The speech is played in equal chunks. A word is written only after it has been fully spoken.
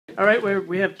All right,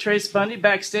 we have Trace Bundy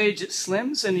backstage at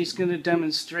Slim's, and he's going to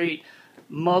demonstrate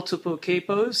multiple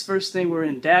capos. First thing, we're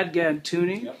in dadgad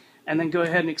tuning, Yep. and then go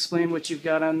ahead and explain what you've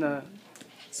got on the...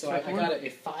 So I got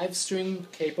a 5-string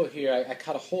capo here. I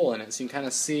cut a hole in it, so you can kind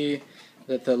of see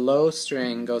that the low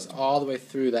string goes all the way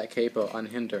through that capo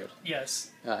unhindered.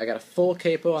 Yes. I got a full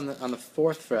capo on the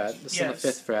 4th fret. This is on the Yes.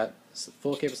 5th fret. So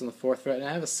full capo's on the 4th fret, and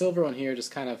I have a silver one here,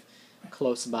 just kind of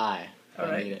close by. All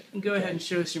I need right, it. go ahead and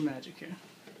show us your magic here.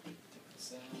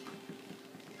 So,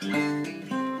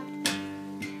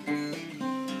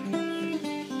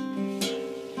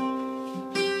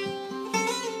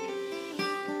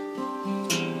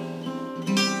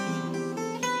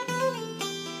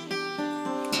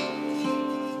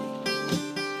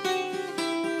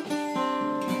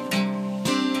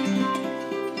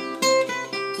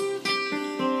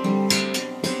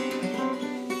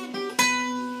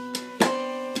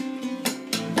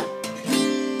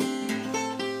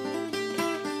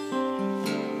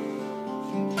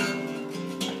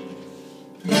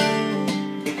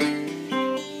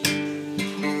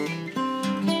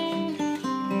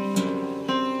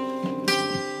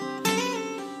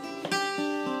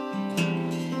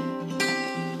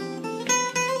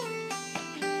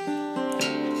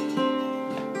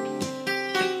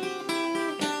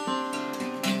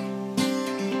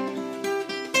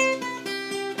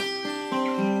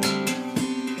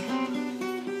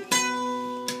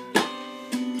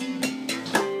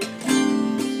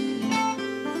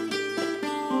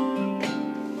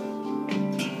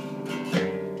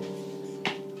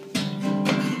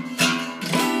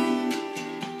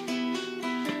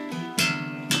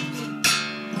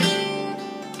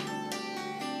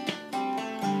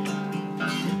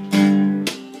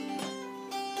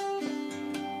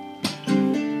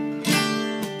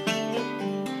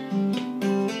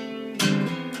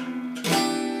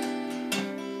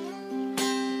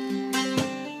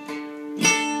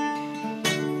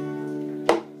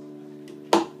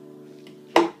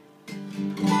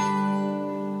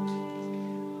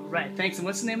 Right, thanks. And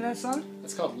what's the name of that song?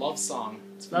 it's called Love Song.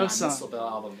 It's from Love my Song. Missile Bell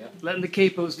album. Yeah. Letting the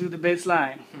capos do the bass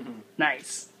line.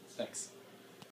 Nice. Thanks.